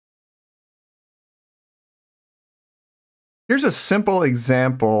Here's a simple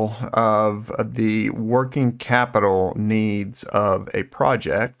example of the working capital needs of a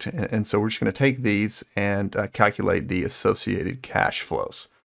project. And so we're just going to take these and calculate the associated cash flows.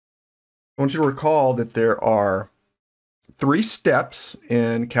 I want you to recall that there are 3 steps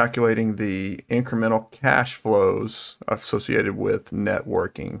in calculating the incremental cash flows associated with net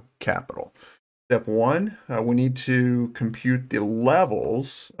working capital. Step 1, we need to compute the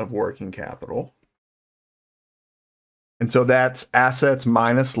levels of working capital. And so that's assets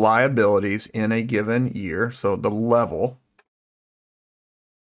minus liabilities in a given year, so the level.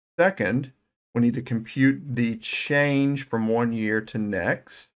 Second, we need to compute the change from one year to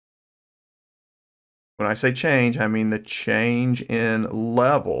next. When I say change, I mean the change in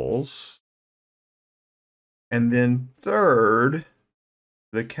levels. And then third,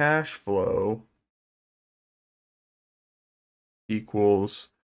 the cash flow equals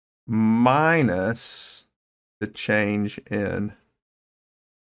minus the change in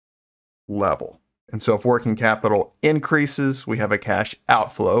level. And so if working capital increases, we have a cash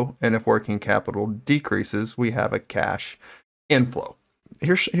outflow. And if working capital decreases, we have a cash inflow.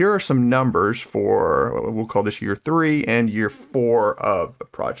 Here are some numbers for, we'll call this year 3 and year 4 of the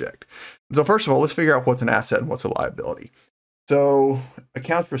project. So first of all, let's figure out what's an asset and what's a liability. So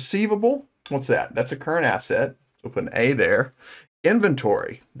accounts receivable, what's that? That's a current asset. We'll put an A there.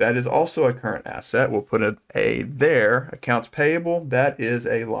 Inventory, that is also a current asset. We'll put an A there. Accounts payable, that is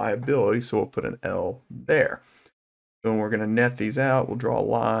a liability, so we'll put an L there. So when we're going to net these out, we'll draw a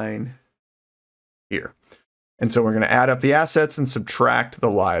line here. And so we're going to add up the assets and subtract the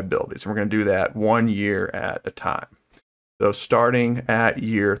liabilities. And we're going to do that 1 year at a time. So starting at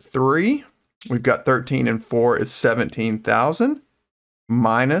year 3, we've got 13 and 4 is 17,000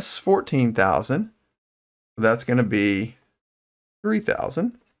 minus 14,000. That's going to be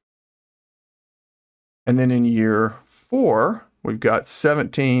 3,000. And then in year 4, we've got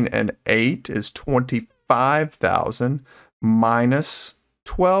 17 and 8 is 25,000 minus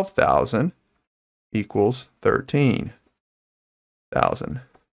 12,000 equals 13,000.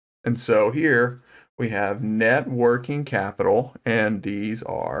 And so here we have net working capital, and these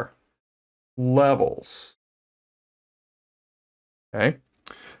are levels. Okay,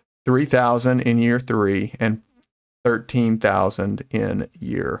 3,000 in year 3 and 13,000 in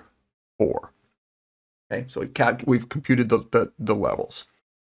year 4. Okay, so we've computed the levels.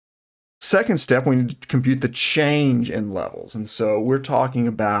 Second step, we need to compute the change in levels. And so we're talking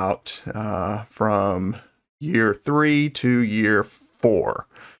about from year 3 to year 4.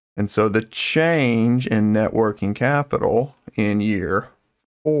 And so the change in net working capital in year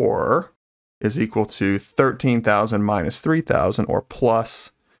 4 is equal to 13,000 minus 3,000, or plus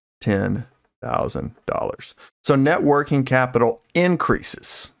 $10,000. So net working capital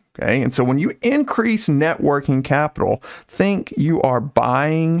increases. Okay, and so when you increase net working capital, think you are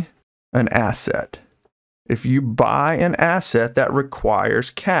buying an asset. If you buy an asset, that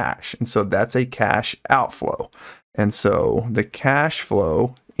requires cash, and so that's a cash outflow. And so the cash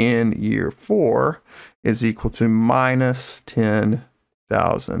flow in year 4 is equal to minus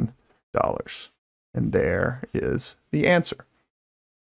 $10,000. And there is the answer.